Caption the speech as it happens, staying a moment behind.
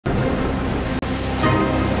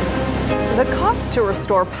The cost to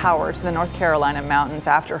restore power to the North Carolina mountains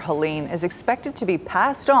after Helene is expected to be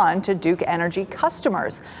passed on to Duke Energy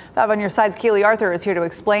customers. 5 on your side's Keely Arthur is here to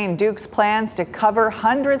explain Duke's plans to cover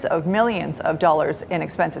hundreds of millions of dollars in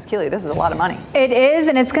expenses. Keely, this is a lot of money. It is,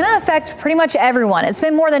 and it's going to affect pretty much everyone. It's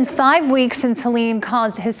been more than 5 weeks since Helene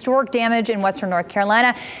caused historic damage in western North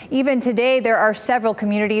Carolina. Even today, there are several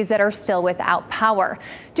communities that are still without power.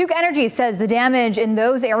 Duke Energy says the damage in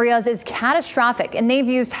those areas is catastrophic, and they've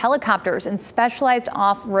used helicopters and specialized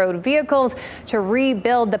off-road vehicles to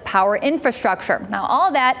rebuild the power infrastructure. Now, all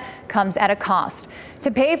that comes at a cost. To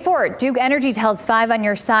pay for it, Duke Energy tells 5 on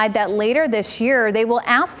your side that later this year, they will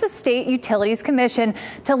ask the State Utilities Commission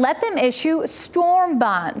to let them issue storm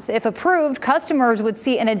bonds. If approved, customers would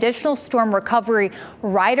see an additional storm recovery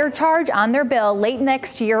rider charge on their bill late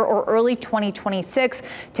next year or early 2026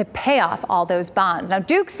 to pay off all those bonds. Now,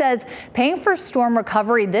 Duke says paying for storm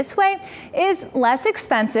recovery this way is less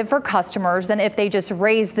expensive for customers than if they just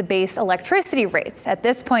raise the base electricity rates. At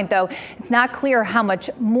this point, though, it's not clear how much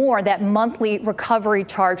more that monthly recovery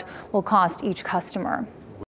charge will cost each customer.